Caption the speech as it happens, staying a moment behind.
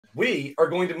we are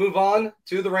going to move on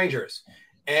to the Rangers.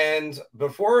 And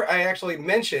before I actually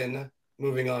mention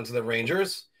moving on to the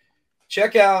Rangers,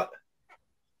 check out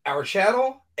our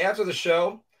channel after the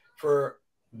show for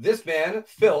this man,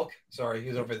 Philk. Sorry,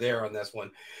 he's over there on this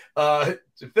one.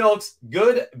 Philk's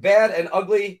good, bad, and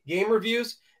ugly game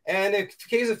reviews. And in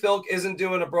case of Philk isn't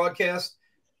doing a broadcast,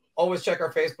 always check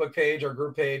our Facebook page, our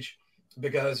group page,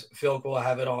 because Philk will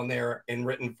have it on there in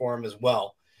written form as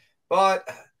well. But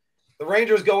the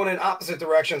Rangers going in opposite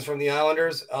directions from the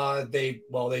Islanders. They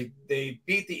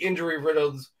beat the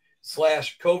injury-riddled /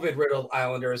 COVID-riddled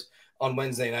Islanders on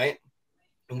Wednesday night.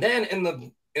 And then in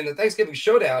the Thanksgiving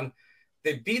showdown,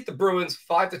 they beat the Bruins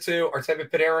 5-2. Artemi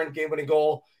Panarin game-winning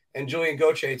goal, and Julien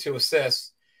Gauthier 2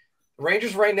 assists. The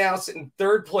Rangers right now sit in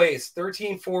third place,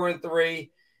 13-4-3.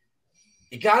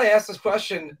 You got to ask this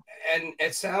question, and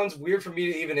it sounds weird for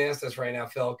me to even ask this right now,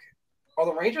 Phil. Are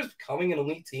the Rangers becoming an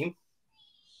elite team?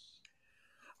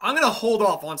 I'm going to hold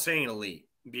off on saying elite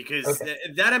because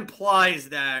that implies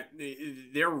that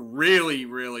they're really,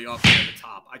 really up at the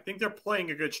top. I think they're playing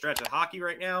a good stretch of hockey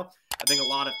right now. I think a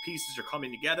lot of pieces are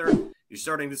coming together. You're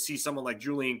starting to see someone like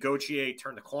Julien Gauthier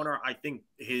turn the corner. I think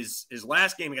his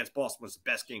last game against Boston was the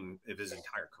best game of his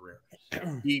entire career.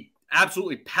 He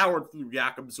absolutely powered through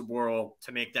Jakob Zboril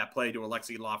to make that play to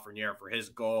Alexis Lafreniere for his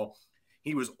goal.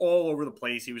 He was all over the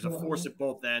place. He was a force at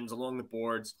both ends along the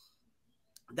boards.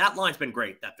 That line's been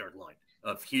great, that third line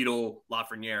of Chytil,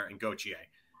 Lafreniere, and Gauthier.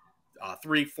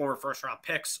 3 former first-round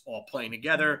picks all playing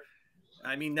together.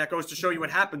 I mean, that goes to show you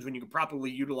what happens when you can properly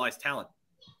utilize talent.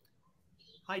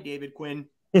 Hi, David Quinn.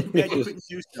 Too bad you couldn't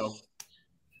do so.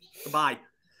 Goodbye.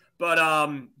 But,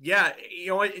 yeah, you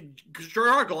know what?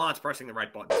 Gerard Gallant's pressing the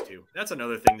right buttons, too. That's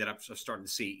another thing that I'm starting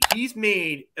to see. He's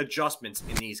made adjustments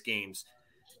in these games.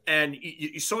 And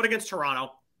you saw it against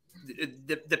Toronto.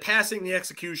 The passing, the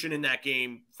execution in that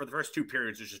game for the first 2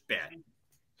 periods was just bad.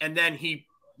 And then he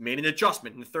made an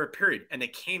adjustment in the third period, and they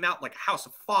came out like a house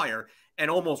of fire and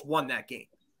almost won that game.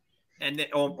 And then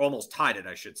almost tied it,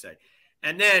 I should say.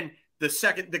 And then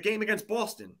the game against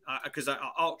Boston, because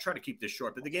I'll try to keep this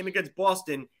short, but the game against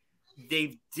Boston,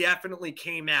 they definitely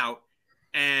came out.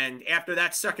 And after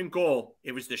that second goal,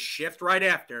 it was the shift right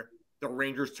after the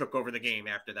Rangers took over the game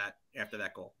after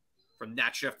that goal. From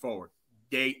that shift forward,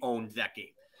 they owned that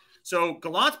game. So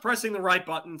Gallant's pressing the right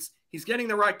buttons. He's getting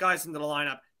the right guys into the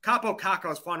lineup.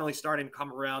 Kakko is finally starting to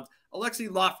come around. Alexis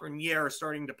Lafreniere is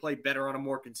starting to play better on a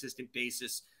more consistent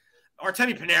basis.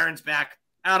 Artemi Panarin's back.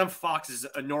 Adam Fox is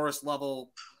a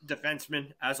Norris-level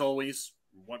defenseman, as always.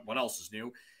 What else is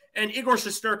new? And Igor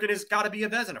Shesterkin has got to be a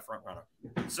Vezina front runner.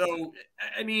 So,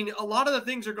 I mean, a lot of the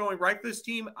things are going right for this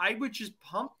team. I would just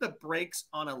pump the brakes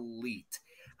on elite.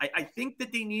 I think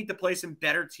that they need to play some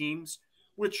better teams,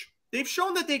 which they've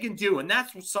shown that they can do, and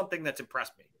that's something that's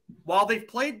impressed me. While they've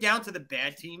played down to the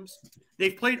bad teams,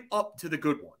 they've played up to the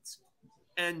good ones.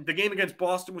 And the game against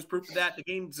Boston was proof of that. The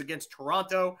games against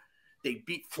Toronto, they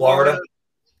beat Florida.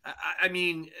 I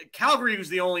mean, Calgary was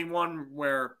the only one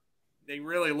where they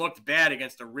really looked bad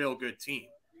against a real good team.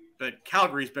 But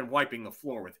Calgary's been wiping the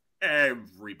floor with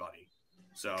everybody.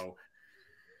 So,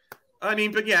 I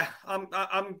mean, but yeah, I'm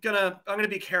gonna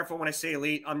be careful when I say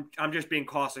elite. I'm just being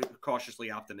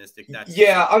cautiously optimistic.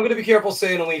 I'm gonna be careful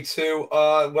saying elite too.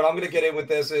 What I'm gonna get in with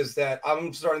this is that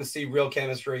I'm starting to see real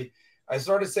chemistry. I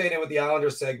started saying it with the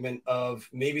Islanders segment of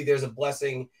maybe there's a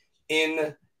blessing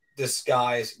in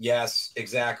disguise. Yes,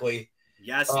 exactly.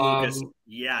 Yes, Lucas.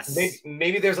 Yes.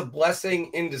 Maybe there's a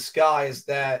blessing in disguise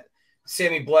that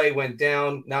Sammy Blais went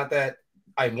down. Not that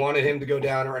I wanted him to go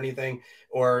down or anything.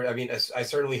 Or, I mean, I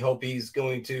certainly hope he's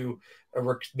going to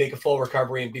make a full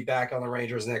recovery and be back on the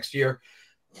Rangers next year.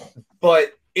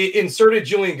 But it inserted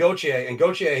Julien Gauthier, and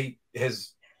Gauthier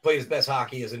has played his best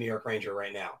hockey as a New York Ranger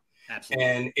right now. Absolutely.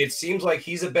 And it seems like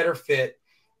he's a better fit.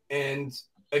 And,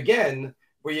 again,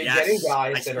 where you're getting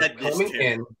guys that are coming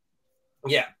in.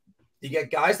 Yeah. You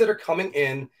get guys that are coming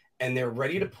in, and they're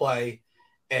ready to play,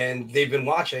 and they've been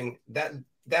watching that.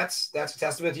 That's a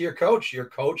testament to your coach. Your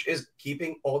coach is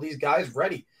keeping all these guys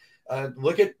ready.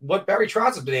 Look at what Barry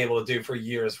Trotz has been able to do for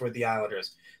years with the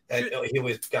Islanders. He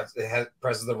always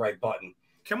presses the right button.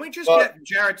 Can we just get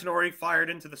Jared Tenori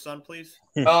fired into the sun, please?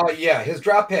 Yeah, his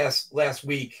drop pass last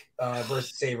week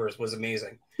versus Sabres was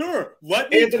amazing. Sure,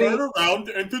 let me turn around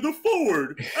into the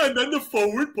forward, and then the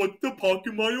forward put the puck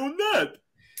in my own net.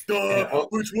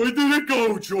 Which way did it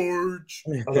go, George?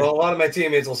 Well, a lot of my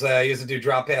teammates will say I used to do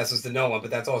drop passes to no one,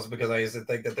 but that's also because I used to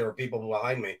think that there were people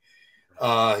behind me.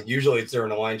 Usually it's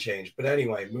during a line change. But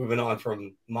anyway, moving on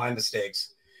from my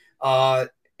mistakes.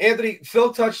 Anthony,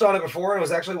 Phil touched on it before. It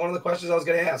was actually one of the questions I was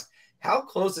going to ask. how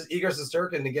close is Igor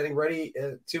Shesterkin to getting ready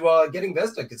to getting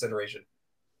Vezina consideration?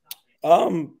 I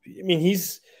mean,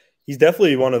 he's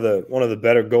definitely one of the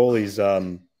better goalies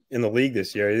in the league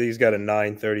this year. He's got a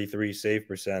 .933 save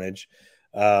percentage.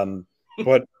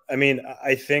 But I mean,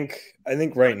 I think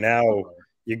right now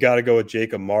you got to go with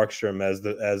Jacob Markstrom as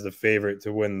the favorite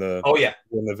to win the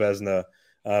win the Vezina.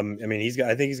 I mean, he's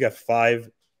got 5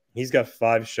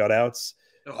 shutouts.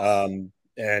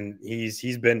 And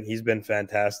he's been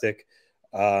fantastic.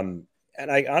 And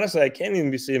I honestly, I can't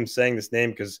even see him saying this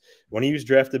name, because when he was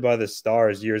drafted by the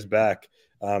Stars years back,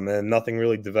 and nothing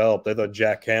really developed, I thought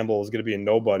Jack Campbell was going to be a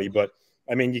nobody. But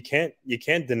I mean, you can't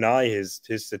deny his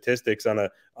statistics on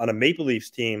a Maple Leafs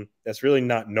team that's really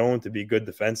not known to be good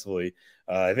defensively.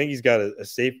 I think he's got a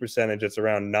save percentage that's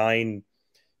around 9.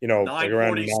 Like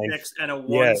around 946 and a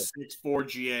 164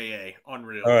 GAA.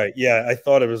 Unreal. All right. Yeah. I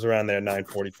thought it was around there,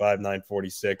 945,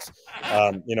 946.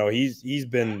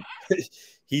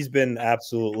 He's been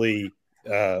absolutely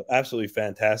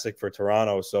fantastic for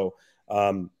Toronto. So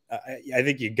I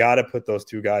think you got to put those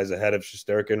two guys ahead of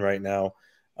Shesterkin right now.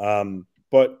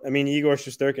 But I mean, Igor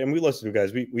Shesterkin, and we listen to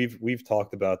guys, we've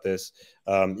talked about this.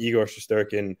 Igor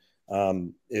Shesterkin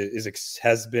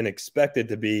has been expected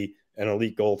to be an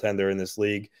elite goaltender in this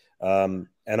league. And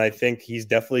I think he's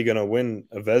definitely going to win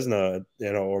a Vezina,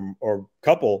 or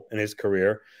couple in his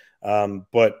career.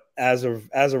 But as of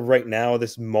right now,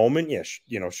 this moment,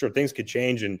 sure, things could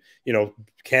change, and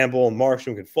Campbell and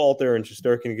Markstrom could falter, and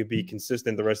Shesterkin could be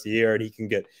consistent the rest of the year, and he can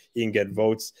get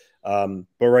votes. But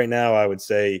right now, I would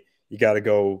say you got to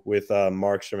go with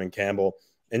Markstrom and Campbell.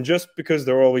 And just because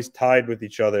they're always tied with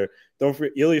each other, don't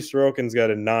forget, Ilya Sorokin's got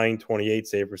a .928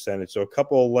 save percentage, so a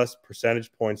couple less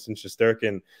percentage points than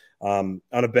Shesterkin on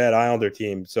a bad Islander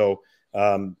team. So,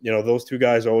 those two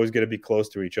guys are always going to be close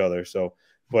to each other. So,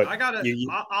 but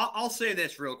I'll say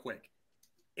this real quick.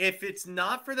 If it's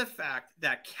not for the fact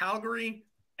that Calgary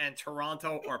and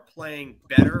Toronto are playing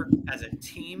better as a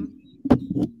team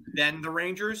than the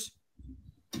Rangers,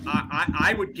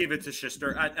 I would give it to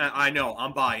Shesterkin. I know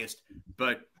I'm biased,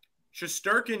 but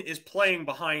Shesterkin is playing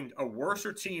behind a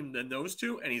worser team than those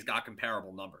two, and he's got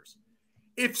comparable numbers.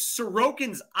 If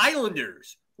Sorokin's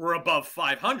Islanders were above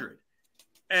 500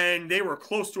 and they were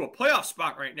close to a playoff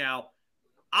spot right now,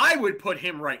 I would put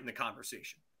him right in the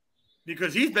conversation,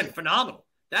 because he's been phenomenal.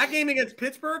 That game against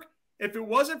Pittsburgh, if it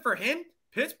wasn't for him,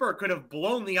 Pittsburgh could have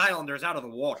blown the Islanders out of the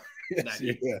water.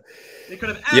 They could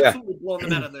have absolutely blown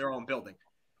them out of their own building.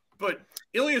 But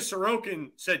Ilya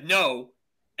Sorokin said no,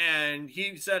 and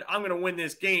he said, I'm going to win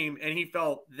this game, and he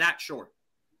fell that short.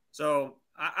 So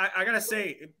I got to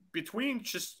say, between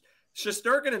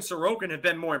Shesterkin and Sorokin have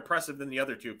been more impressive than the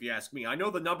other two, if you ask me. I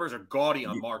know the numbers are gaudy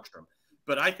on Markstrom,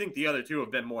 but I think the other two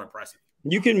have been more impressive.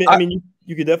 You can,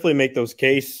 you could definitely make those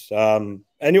case, and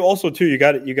you also too, you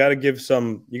got to give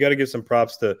some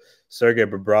props to Sergei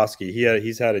Bobrovsky.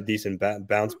 He's had a decent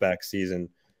bounce back season.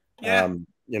 Yeah,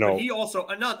 but he also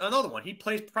another one. He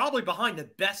plays probably behind the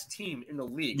best team in the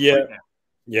league. Right now.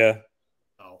 Yeah.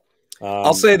 Oh.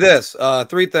 I'll say this: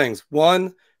 3 things.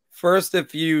 One, first,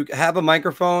 if you have a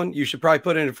microphone, you should probably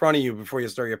put it in front of you before you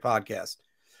start your podcast.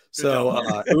 So,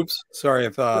 oops, sorry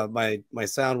if my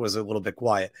sound was a little bit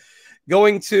quiet.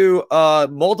 Going to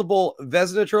multiple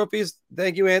Vezina trophies.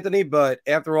 Thank you, Anthony. But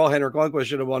after all, Henrik Lundqvist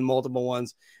should have won multiple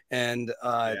ones, and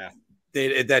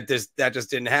that just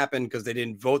didn't happen because they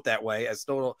didn't vote that way. I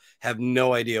still have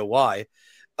no idea why.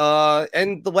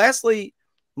 And lastly,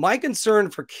 my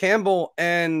concern for Campbell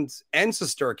and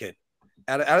Shesterkin,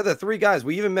 out of the 3 guys,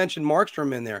 we even mentioned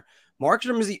Markstrom in there.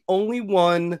 Markstrom is the only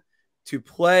one to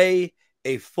play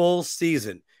a full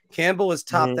season. Campbell is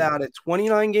topped out at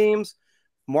 29 games.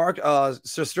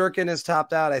 Shesterkin is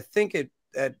topped out, I think,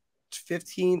 at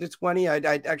 15 to 20. I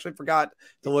actually forgot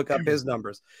to look up his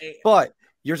numbers. But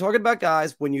you're talking about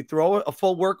guys, when you throw a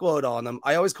full workload on them,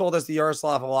 I always call this the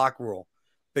Yaroslav Halak rule,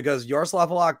 because Yaroslav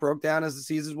Halak broke down as the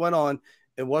seasons went on.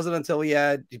 It wasn't until he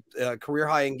had a career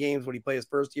high in games when he played his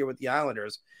first year with the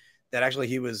Islanders that actually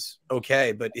he was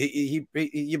okay. But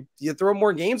you throw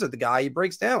more games at the guy, he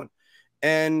breaks down.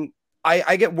 And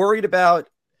I get worried about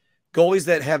goalies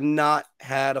that have not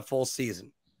had a full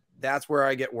season. That's where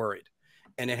I get worried.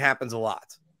 And it happens a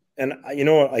lot. And you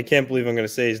know what? I can't believe I'm going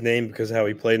to say his name because of how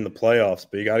he played in the playoffs,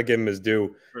 but you got to give him his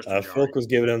due. Folk was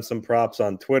giving him some props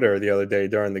on Twitter the other day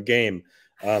during the game.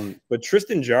 But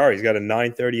Tristan Jarry's got a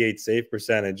 .938 save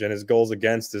percentage, and his goals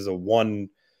against is a 1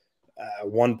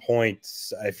 point.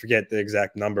 I forget the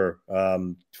exact number,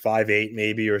 5.8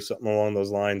 maybe, or something along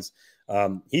those lines.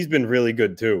 He's been really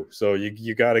good too. So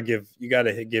you got to give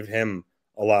him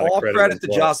a lot of credit. All credit to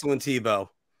Jocelyn Thibault.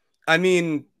 I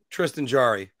mean, Tristan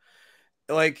Jarry.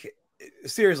 Like,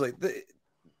 seriously,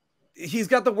 he's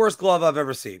got the worst glove I've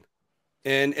ever seen.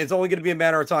 And it's only going to be a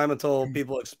matter of time until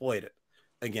people exploit it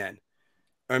again.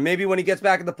 Or maybe when he gets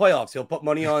back in the playoffs, he'll put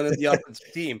money on the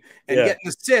offensive team and get an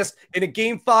assist in a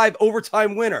Game 5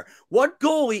 overtime winner. What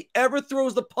goalie ever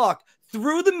throws the puck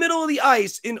through the middle of the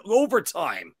ice in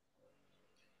overtime?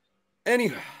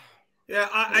 Anyway.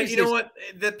 Yeah, you know what?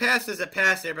 The past is a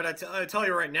past there, but I tell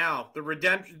you right now,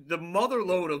 the mother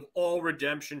load of all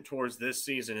redemption towards this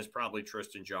season is probably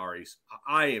Tristan Jarry's.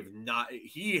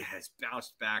 He has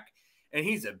bounced back, and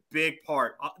he's a big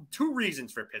part. 2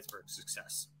 reasons for Pittsburgh's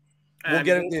success. We'll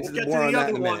get to the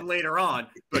other one later on,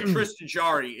 but Tristan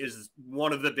Jarry is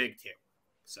one of the big 2.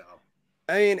 So,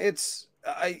 I mean,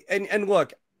 and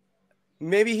look,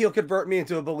 maybe he'll convert me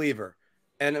into a believer.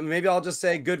 And maybe I'll just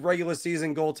say good regular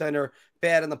season goaltender,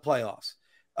 bad in the playoffs.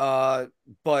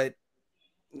 But,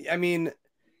 I mean,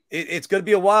 it's going to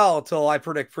be a while until I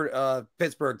predict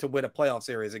Pittsburgh to win a playoff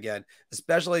series again,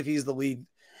 especially if he's the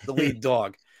lead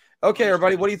dog. Okay,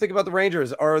 everybody, what do you think about the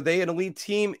Rangers? Are they an elite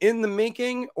team in the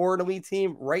making or an elite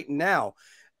team right now?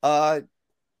 Igor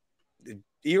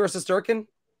Shesterkin,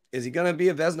 is he going to be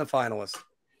a Vezina finalist?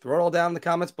 Throw it all down in the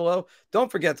comments below.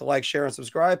 Don't forget to like, share, and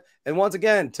subscribe. And once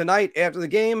again, tonight after the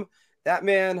game, that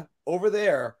man over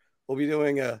there will be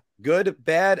doing a good,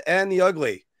 bad, and the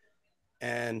ugly.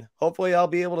 And hopefully I'll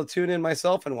be able to tune in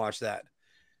myself and watch that.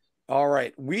 All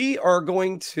right. We are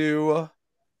going to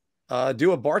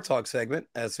do a bar talk segment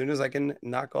as soon as I can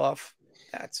knock off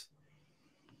that.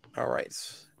 All right.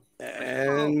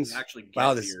 And actually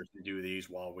get here to do these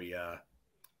while we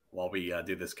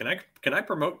do this. Can I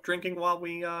promote drinking while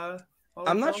we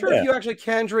I'm not sure if you actually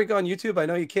can drink on YouTube. I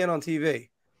know you can on TV,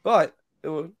 but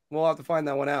we'll have to find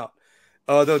that one out.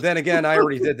 Though then again, I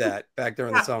already did that back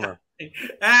during the summer.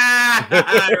 I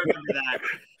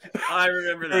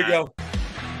remember that. Here we go.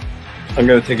 I'm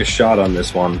going to take a shot on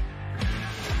this one.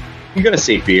 I'm going to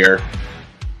say beer.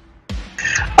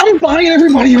 I'm buying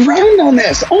everybody around on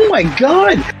this. Oh my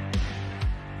God.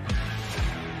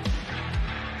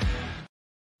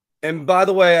 And by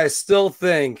the way, I still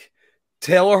think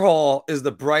Taylor Hall is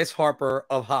the Bryce Harper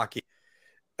of hockey.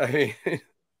 I mean,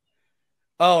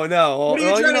 oh no! What are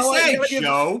you trying to say,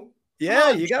 Joe?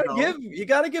 Yeah, you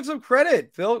gotta give some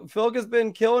credit. Phil has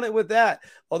been killing it with that.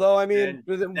 Although, I mean,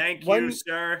 thank you,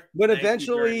 sir. When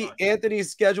eventually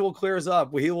Anthony's schedule clears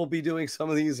up, he will be doing some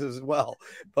of these as well.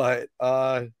 But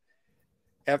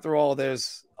after all,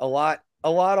 there's a lot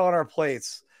on our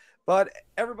plates. But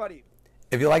everybody,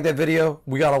 if you like that video,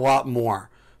 we got a lot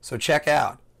more. So check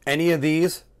out any of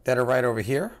these that are right over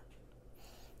here.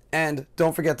 And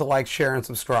don't forget to like, share, and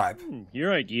subscribe.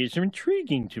 Your ideas are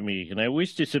intriguing to me, and I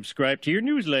wish to subscribe to your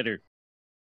newsletter.